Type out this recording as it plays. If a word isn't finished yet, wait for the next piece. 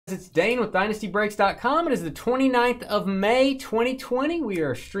It's Dane with DynastyBreaks.com. It is the 29th of May, 2020. We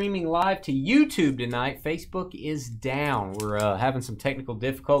are streaming live to YouTube tonight. Facebook is down. We're having some technical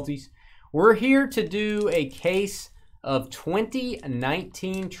difficulties. We're here to do a case of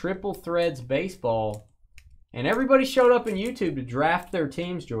 2019 Triple Threads Baseball. And everybody showed up in YouTube to draft their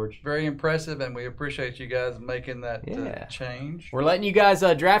teams, George. Very impressive, and we appreciate you guys making that change. We're letting you guys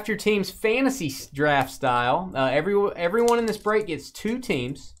draft your teams fantasy draft style. Everyone in this break gets 2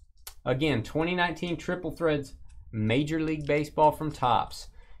 teams. Again, 2019 Triple Threads Major League Baseball from Topps.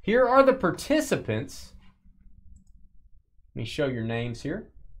 Here are the participants. Let me show your names here.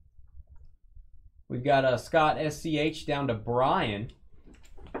 We've got Scott SCH down to Brian.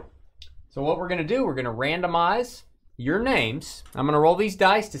 So what we're going to do, we're going to randomize your names. I'm going to roll these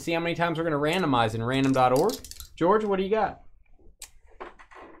dice to see how many times we're going to randomize in random.org. George, what do you got?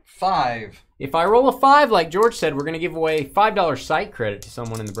 5. If I roll a 5, like George said, we're going to give away $5 site credit to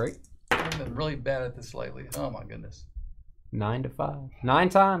someone in the break. I've been really bad at this lately. Oh, my goodness. 9 to 5. 9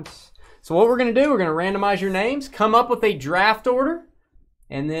 times. So what we're going to do, we're going to randomize your names, come up with a draft order,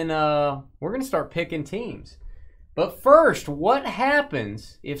 and then we're going to start picking teams. But first, what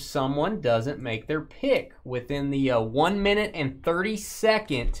happens if someone doesn't make their pick within the 1 minute and 30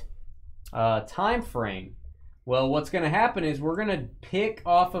 second time frame? Well, what's going to happen is we're going to pick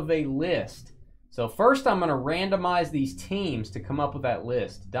off of a list. So first, I'm going to randomize these teams to come up with that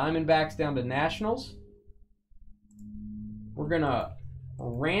list. Diamondbacks down to Nationals. We're going to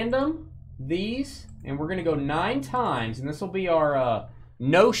random these, and we're going to go 9 times, and this will be our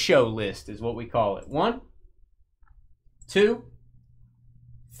no-show list is what we call it. 1, 2,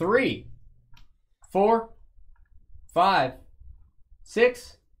 3, 4, 5,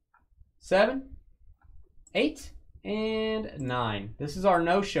 6, 7, 8, and 9. This is our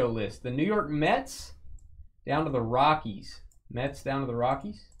no-show list. The New York Mets down to the Rockies. Mets down to the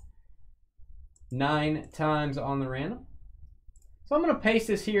Rockies. 9 times on the random. So I'm going to paste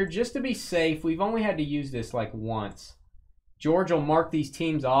this here just to be safe. We've only had to use this like once. George will mark these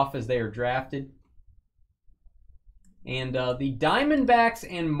teams off as they are drafted. And the Diamondbacks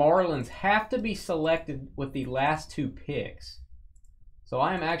and Marlins have to be selected with the last 2 picks. So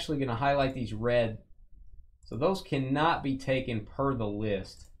I am actually going to highlight these red. So those cannot be taken per the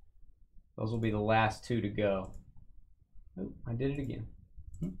list. Those will be the last 2 to go. Oh, I did it again.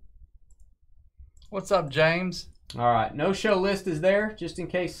 What's up, James? All right, no-show list is there just in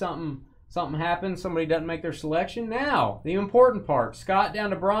case something happens, somebody doesn't make their selection. Now, the important part. Scott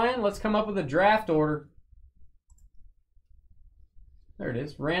down to Brian. Let's come up with a draft order. There it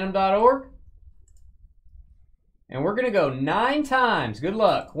is, random.org. And we're going to go 9 times. Good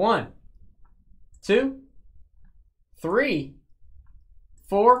luck. 1, 2, 3,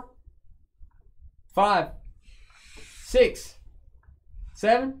 4, 5, 6,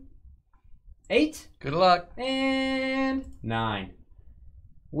 7, 8. Good luck. And 9.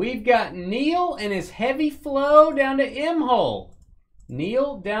 We've got Neil and his heavy flow down to M-hole.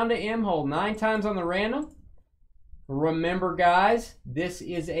 Neil down to M-hole. 9 times on the random. Remember, guys, this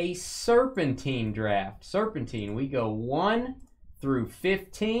is a serpentine draft. Serpentine. We go 1 through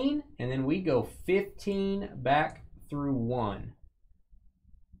 15, and then we go 15 back through 1.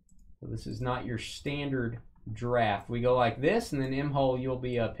 So this is not your standard draft. We go like this, and then M-hole you'll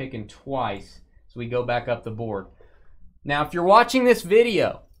be picking twice. So we go back up the board. Now, if you're watching this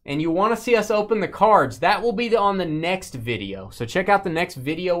video and you want to see us open the cards, that will be on the next video. So check out the next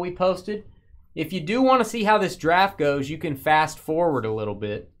video we posted. If you do want to see how this draft goes, you can fast forward a little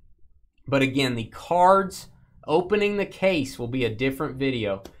bit. But again, the cards opening the case will be a different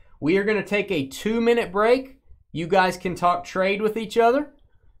video. We are going to take a 2-minute break. You guys can talk trade with each other.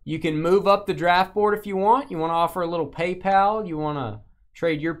 You can move up the draft board if you want. You want to offer a little PayPal. You want to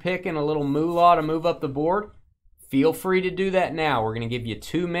trade your pick and a little moolah to move up the board. Feel free to do that now. We're going to give you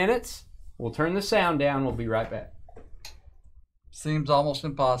 2 minutes. We'll turn the sound down. We'll be right back. Seems almost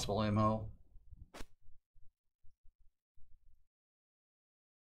impossible, M.O.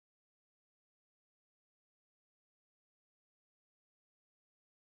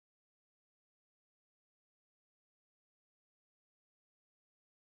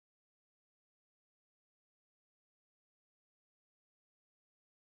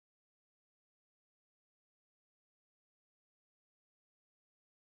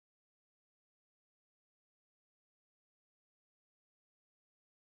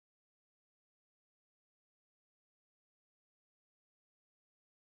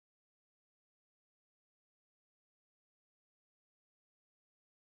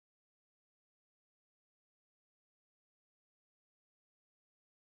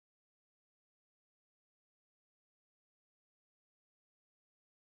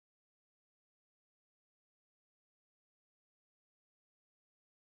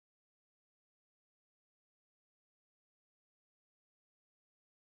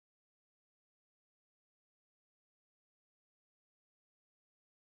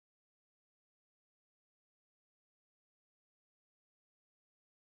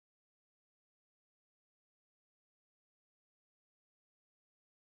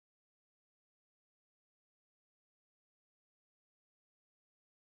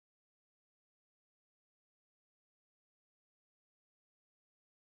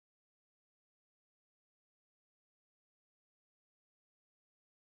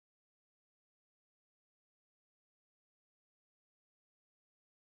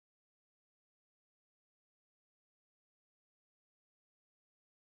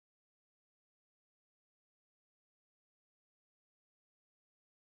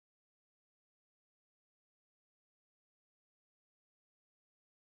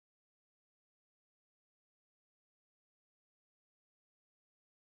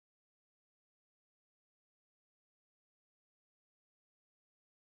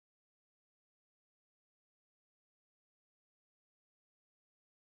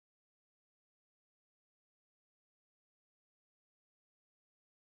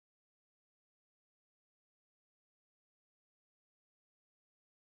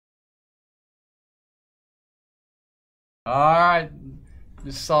 All right.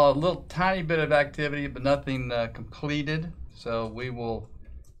 Just saw a little tiny bit of activity, but nothing completed. So we will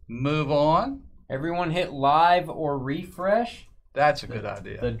move on. Everyone hit live or refresh. That's a good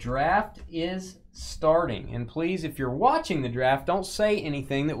idea. The draft is starting. And please, if you're watching the draft, don't say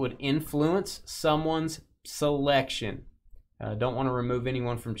anything that would influence someone's selection. Don't want to remove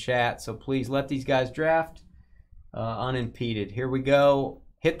anyone from chat, so please let these guys draft unimpeded. Here we go.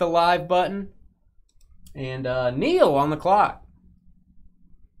 Hit the live button. And Neil on the clock.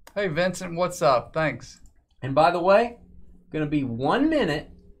 Hey, Vincent, what's up? Thanks. And by the way, going to be 1 minute.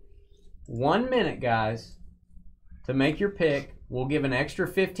 1 minute, guys, to make your pick. We'll give an extra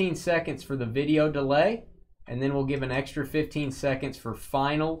 15 seconds for the video delay, and then we'll give an extra 15 seconds for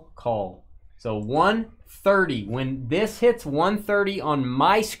final call. So 1:30. When this hits 1:30 on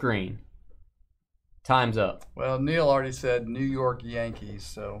my screen, time's up. Well, Neil already said New York Yankees,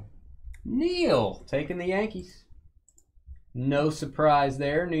 so. Neil taking the Yankees. No surprise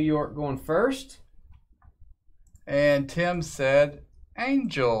there. New York going first. And Tim said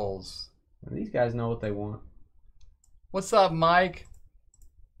Angels. These guys know what they want. What's up, Mike?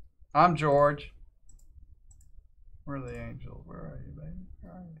 I'm George. Where are the Angels? Where are you, baby?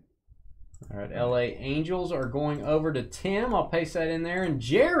 Where are you? All right, LA Angels are going over to Tim. I'll paste that in there. And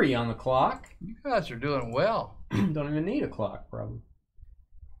Jerry on the clock. You guys are doing well. Don't even need a clock, probably.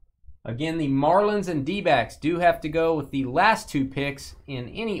 Again, the Marlins and D-backs do have to go with the last two picks in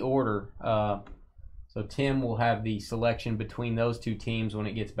any order. So Tim will have the selection between those two teams when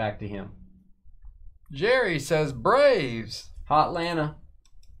it gets back to him. Jerry says Braves. Hotlanta.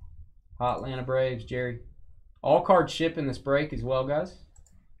 Hotlanta Braves, Jerry. All card ship in this break as well, guys.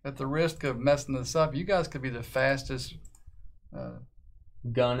 At the risk of messing this up, you guys could be the fastest.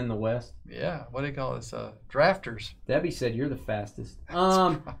 Gun in the West. Yeah, what do you call this? Drafters. Debbie said you're the fastest.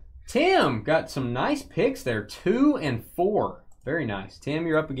 Tim got some nice picks there. 2 and 4. Very nice. Tim,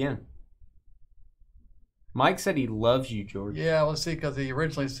 you're up again. Mike said he loves you, George. Yeah, let's see, because he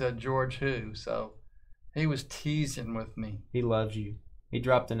originally said George who, so he was teasing with me. He loves you. He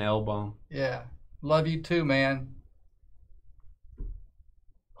dropped an L-bomb. Yeah. Love you too, man.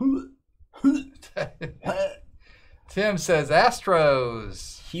 Tim says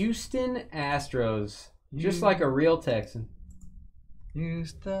Astros. Houston Astros. Just like a real Texan.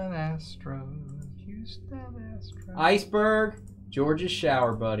 Houston Astros. Houston Astros. Iceberg. George's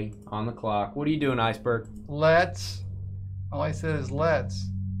shower buddy on the clock. What are you doing, Iceberg? Let's. All I said is let's.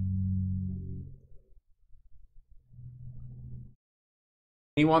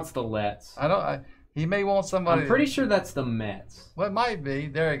 He wants the Lets. I don't. He may want somebody. I'm pretty sure that's the Mets. Well, it might be.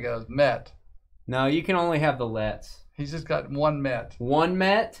 There he goes. Met. No, you can only have the Lets. He's just got one Met. One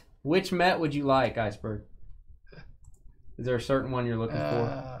Met? Which Met would you like, Iceberg? Is there a certain one you're looking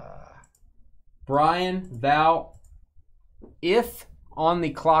for? Brian, thou, if on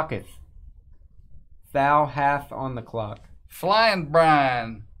the clocketh, thou hath on the clock. Flying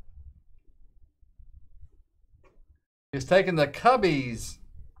Brian. He's taking the Cubbies.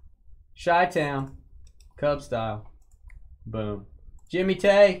 Chi-Town, Cub style. Boom. Jimmy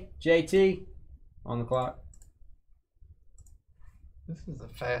Tay, JT, on the clock. This is the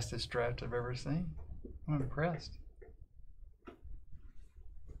fastest draft I've ever seen. I'm impressed.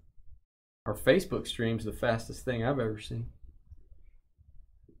 Our Facebook stream's the fastest thing I've ever seen.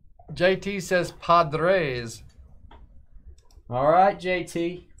 JT says Padres. All right,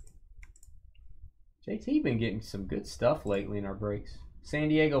 JT. JT been getting some good stuff lately in our breaks. San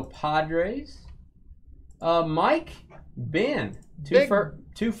Diego Padres. Mike, Ben.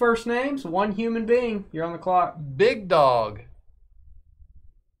 Two first names, one human being. You're on the clock. Big Dog.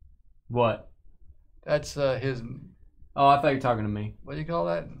 What? That's his. Oh, I thought you were talking to me. What do you call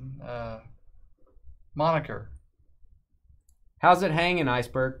that? Moniker. How's it hanging,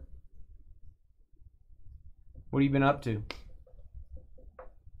 Iceberg? What have you been up to?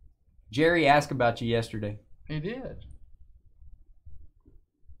 Jerry asked about you yesterday. He did.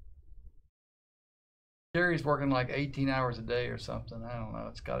 Jerry's working like 18 hours a day or something. I don't know.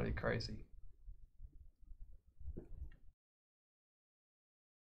 It's got to be crazy.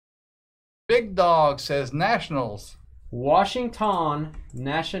 Big Dog says Nationals. Washington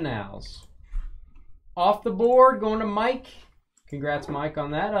Nationals. Off the board, going to Mike. Congrats, Mike,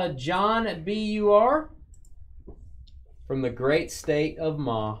 on that. John B.U.R. from the great state of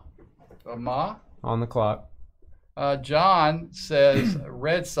Ma. Ma? On the clock. John says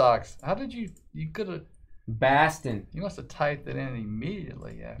Red Sox. How did you could have. Baston. You must have typed it in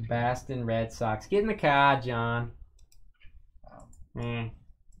immediately after. Baston Red Sox. Get in the car, John.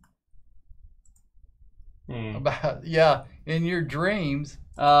 About, yeah, in your dreams.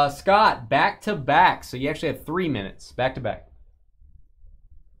 Scott, back to back. So you actually have 3 minutes. Back to back.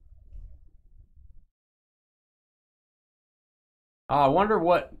 I wonder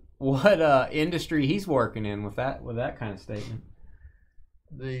what industry he's working in with that kind of statement.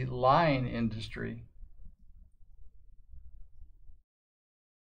 The line industry.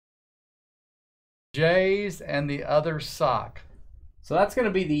 Jays and the other sock. So that's going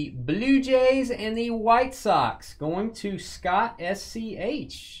to be the Blue Jays and the White Sox going to Scott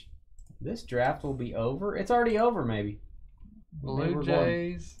SCH. This draft will be over. It's already over, maybe. Blue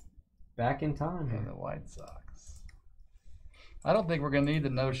Jays. Back in time. And the White Sox. I don't think we're going to need the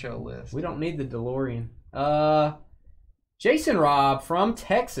no-show list. We don't need the DeLorean. Jason Robb from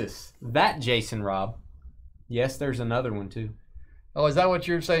Texas. That Jason Robb. Yes, there's another one, too. Oh, is that what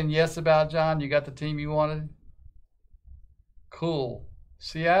you're saying yes about, John? You got the team you wanted? Cool.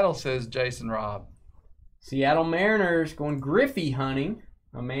 Seattle says Jason Robb. Seattle Mariners going Griffey hunting.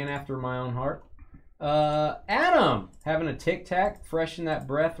 A man after my own heart. Adam having a tic-tac. Freshen that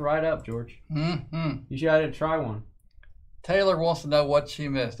breath right up, George. Mm-hmm. You should have to try one. Taylor wants to know what she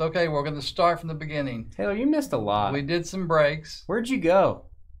missed. Okay, we're going to start from the beginning. Taylor, you missed a lot. We did some breaks. Where'd you go?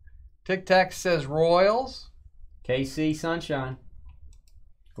 Tic-tac says Royals. KC Sunshine.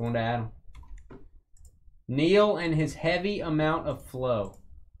 Going to Adam. Neil and his heavy amount of flow.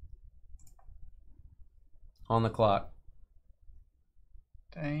 On the clock.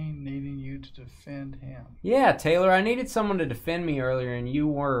 Dane needing you to defend him. Yeah, Taylor, I needed someone to defend me earlier, and you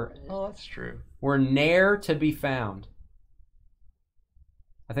were... Oh, that's true. Were ne'er to be found.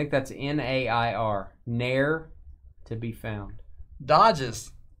 I think that's N-A-I-R. Ne'er to be found.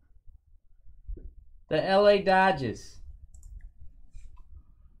 Dodges. The L.A. Dodgers.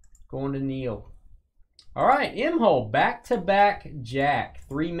 Going to Neil. All right, M-Hole, back-to-back Jack.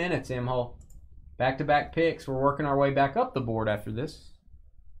 3 minutes, M-Hole. Back-to-back picks. We're working our way back up the board after this.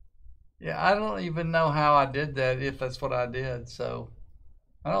 Yeah, I don't even know how I did that, if that's what I did. So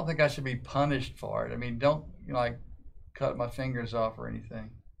I don't think I should be punished for it. I mean, don't, like, cut my fingers off or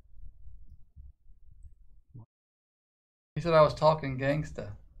anything. He said I was talking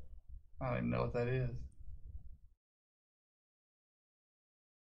gangsta. I don't even know what that is.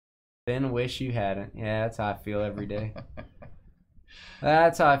 Then wish you hadn't. Yeah, that's how I feel every day.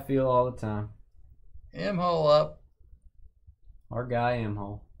 That's how I feel all the time. M-hole up. Our guy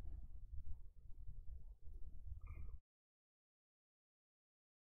M-hole.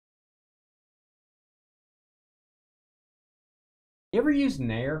 You ever use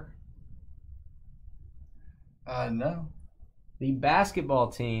Nair? No. The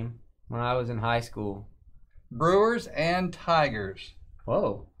basketball team when I was in high school. Brewers and Tigers.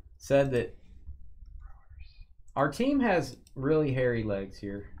 Whoa. Said that our team has really hairy legs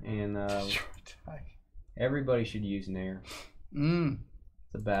here, and everybody should use Nair. It's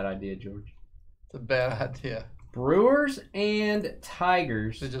a bad idea, George. It's a bad idea. Brewers and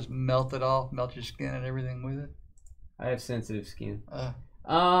Tigers. To just melt it off, melt your skin and everything with it. I have sensitive skin.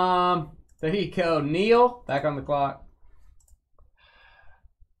 There you go. Neil, back on the clock.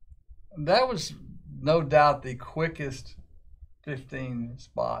 That was no doubt the quickest 15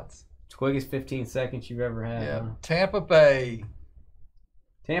 spots. Quickest 15 seconds you've ever had. Yeah. Huh? Tampa Bay.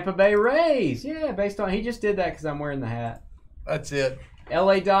 Tampa Bay Rays. Yeah, based on, he just did that because I'm wearing the hat. That's it.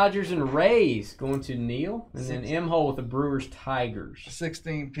 LA Dodgers and Rays going to Neil. And then M-hole with the Brewers Tigers.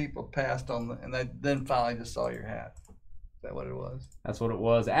 16 people passed on the, and they then finally just saw your hat. Is that what it was? That's what it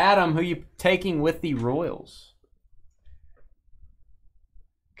was. Adam, who you taking with the Royals?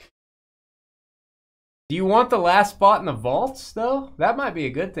 Do you want the last spot in the vaults, though? That might be a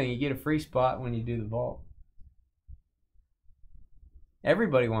good thing. You get a free spot when you do the vault.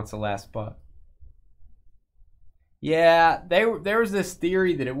 Everybody wants the last spot. Yeah, there was this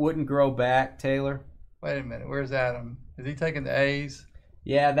theory that it wouldn't grow back, Taylor. Wait a minute. Where's Adam? Is he taking the A's?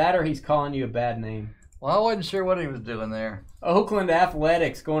 Yeah, that or he's calling you a bad name. Well, I wasn't sure what he was doing there. Oakland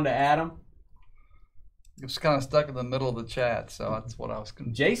Athletics going to Adam. It was kind of stuck in the middle of the chat, so that's what I was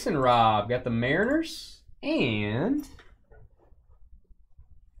confused. Jason Robb got the Mariners and...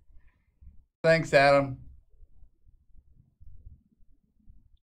 Thanks, Adam.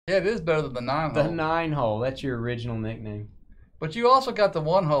 Yeah, it is better than the 9-hole. The 9-hole. That's your original nickname. But you also got the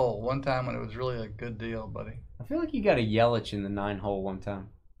 1-hole one time when it was really a good deal, buddy. I feel like you got a Yelich in the 9-hole one time.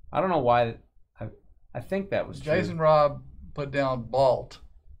 I don't know why. I think that was true. Jason Robb put down Balt.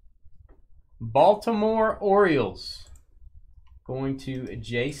 Baltimore Orioles. Going to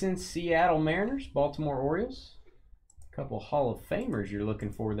Jason, Seattle Mariners, Baltimore Orioles. A couple Hall of Famers you're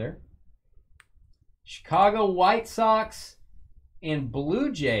looking for there. Chicago White Sox and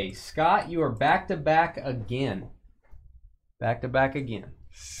Blue Jays. Scott, you are back-to-back again. Back-to-back again.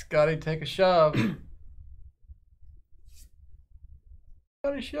 Scotty, take a shove.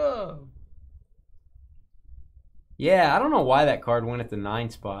 Scotty, shove. Yeah, I don't know why that card went at the 9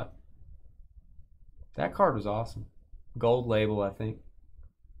 spot. That card was awesome. Gold label, I think.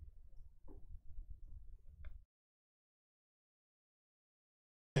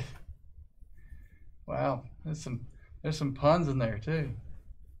 Wow, there's some puns in there too.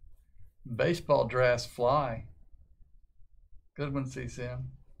 Baseball drafts fly. Good one,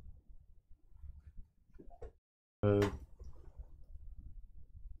 C-Sim.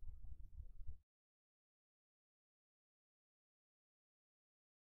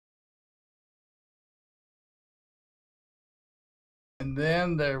 And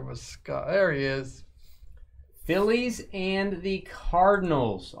then there was Scott. There he is. Phillies and the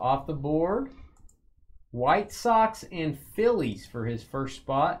Cardinals off the board. White Sox and Phillies for his first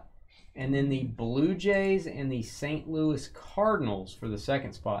spot. And then the Blue Jays and the St. Louis Cardinals for the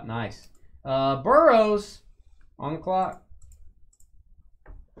second spot. Nice. Burrows on the clock.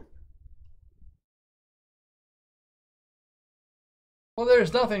 Well,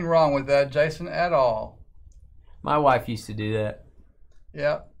 there's nothing wrong with that, Jason, at all. My wife used to do that.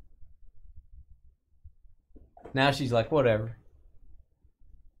 Yep. Now she's like, whatever.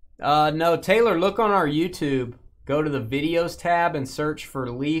 No, Taylor, look on our YouTube. Go to the videos tab and search for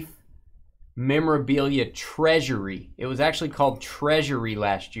Leaf Memorabilia Treasury. It was actually called Treasury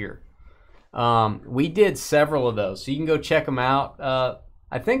last year. We did several of those, so you can go check them out.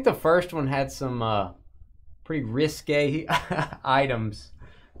 I think the first one had some pretty risque items.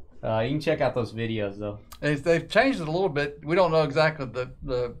 You can check out those videos, though. They've changed it a little bit. We don't know exactly.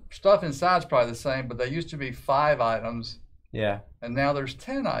 The stuff inside is probably the same, but they used to be 5 items. Yeah. And now there's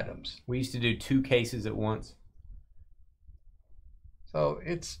 10 items. We used to do 2 cases at once. So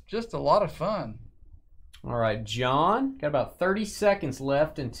it's just a lot of fun. All right, John, got about 30 seconds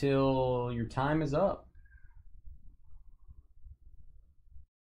left until your time is up.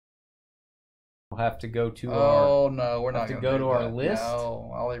 We'll have to go to our... Oh, no, we're not going to go to our list.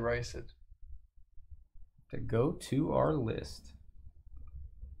 No, I'll erase it. To go to our list.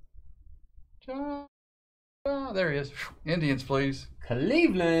 John. Oh, there he is. Indians, please.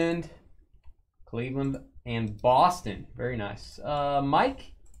 Cleveland and Boston. Very nice.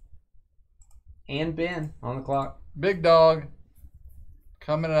 Mike and Ben on the clock. Big dog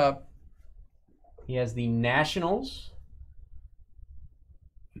coming up. He has the Nationals.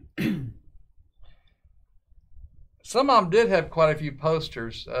 Some of them did have quite a few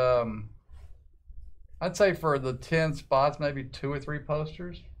posters. I'd say for the 10 spots, maybe 2 or 3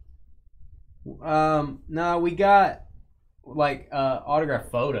 posters. No, we got like autograph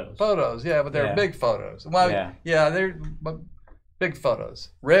photos. Photos, yeah, but they're big photos. Well, yeah, they're big photos.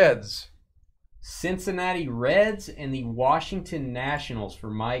 Reds. Cincinnati Reds and the Washington Nationals for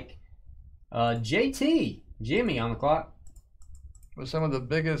Mike. JT, Jimmy on the clock. With some of the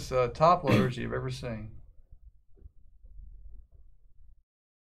biggest top loaders you've ever seen.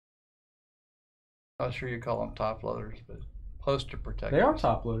 Not sure you call them top loaders, but poster protectors. They are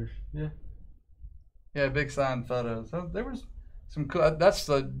top loaders, yeah. Yeah, big signed photos. So there was some cool. That's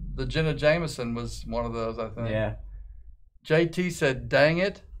the Jenna Jameson was one of those, I think. Yeah. JT said, "Dang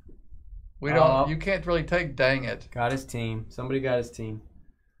it, we don't. You can't really take dang it." Got his team. Somebody got his team.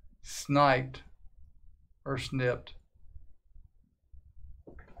 Sniped or snipped.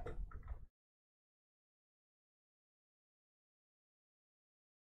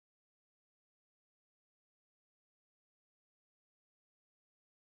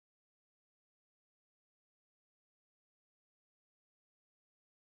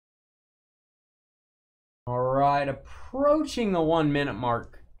 All right, approaching the 1 minute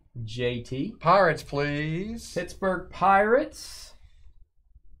mark, JT. Pirates, please. Pittsburgh Pirates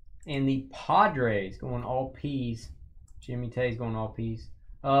and the Padres going all P's. Jimmy Tay's going all P's.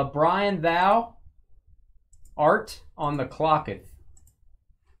 Brian Thou, Art on the clocketh.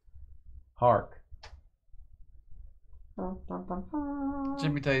 Hark.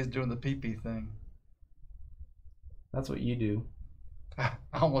 Jimmy Tay's doing the pee-pee thing. That's what you do.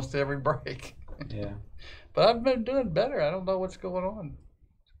 Almost every break. Yeah. But I've been doing better. I don't know what's going on.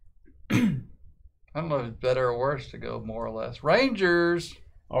 I don't know if it's better or worse to go more or less. Rangers.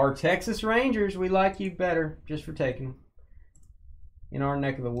 Our Texas Rangers, we like you better just for taking them. In our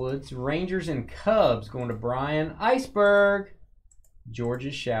neck of the woods. Rangers and Cubs going to Brian Iceberg.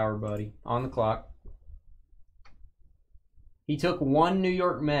 George's shower buddy on the clock. He took 1 New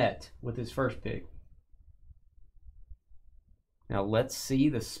York Met with his first pick. Now let's see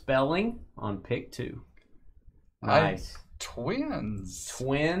the spelling on pick 2. Nice. Twins.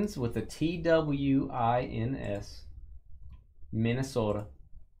 Twins with a Twins. Minnesota.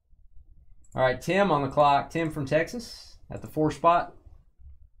 All right, Tim on the clock. Tim from Texas at the 4 spot.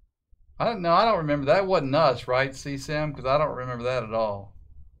 I don't know. I don't remember. That wasn't us, right, C-Sam? Because I don't remember that at all.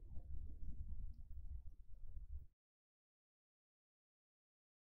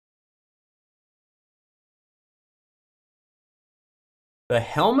 The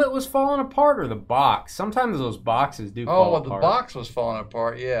helmet was falling apart or the box? Sometimes those boxes do fall apart. Oh, the box was falling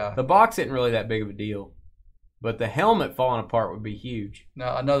apart, yeah. The box isn't really that big of a deal. But the helmet falling apart would be huge.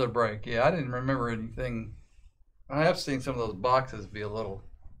 No, another break. Yeah, I didn't remember anything. I have seen some of those boxes be a little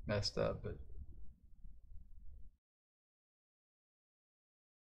messed up, but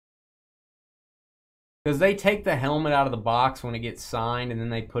because they take the helmet out of the box when it gets signed and then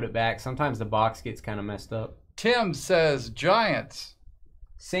they put it back. Sometimes the box gets kind of messed up. Tim says Giants.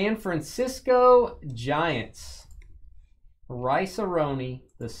 San Francisco Giants. Rice-A-Roni,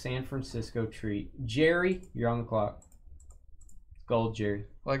 the San Francisco treat. Jerry, you're on the clock. Gold, Jerry.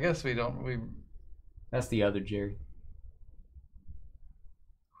 Well, I guess we That's the other Jerry.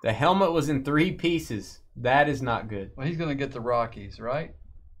 The helmet was in 3 pieces. That is not good. Well, he's going to get the Rockies, right?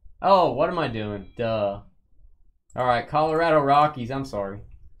 Oh, what am I doing? Duh. All right, Colorado Rockies. I'm sorry.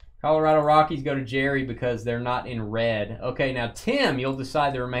 Colorado Rockies go to Jerry because they're not in red. Okay, now Tim, you'll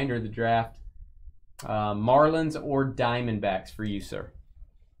decide the remainder of the draft. Marlins or Diamondbacks for you, sir?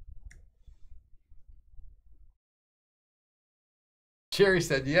 Jerry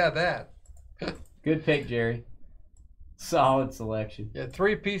said, yeah, that. Good pick, Jerry. Solid selection. Yeah,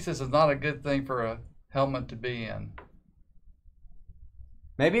 3 pieces is not a good thing for a helmet to be in.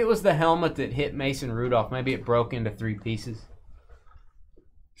 Maybe it was the helmet that hit Mason Rudolph. Maybe it broke into 3 pieces.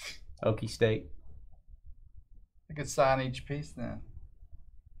 Okie State. I could sign each piece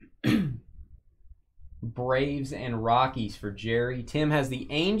then. Braves and Rockies for Jerry. Tim has the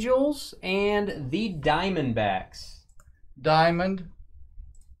Angels and the Diamondbacks. Diamond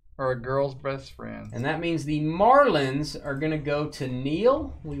or a girl's best friend. And that means the Marlins are going to go to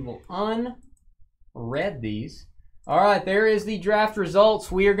Neil. We will unread these. All right, there is the draft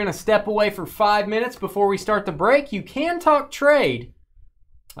results. We are going to step away for 5 minutes before we start the break. You can talk trade.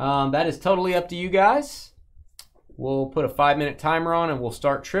 That is totally up to you guys. We'll put a 5-minute timer on and we'll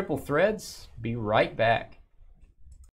start triple threads. Be right back.